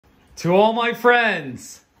To all my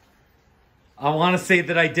friends, I want to say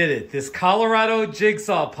that I did it. This Colorado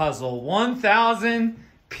jigsaw puzzle, 1,000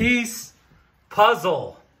 piece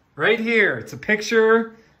puzzle. Right here. It's a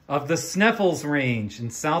picture of the Sneffels range in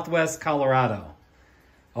southwest Colorado.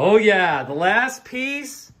 Oh yeah, the last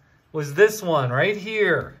piece was this one right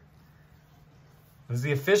here. It was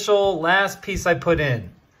the official last piece I put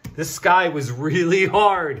in. This sky was really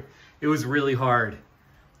hard. It was really hard.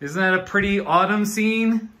 Isn't that a pretty autumn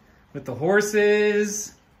scene with the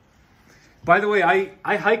horses? By the way,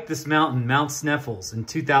 I hiked this mountain, Mount Sneffels, in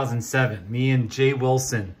 2007. Me and Jay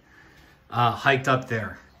Wilson hiked up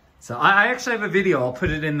there. So I actually have a video. I'll put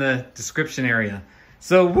it in the description area.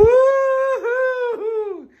 So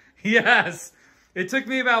woo-hoo! Yes, it took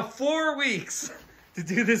me about 4 weeks to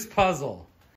do this puzzle.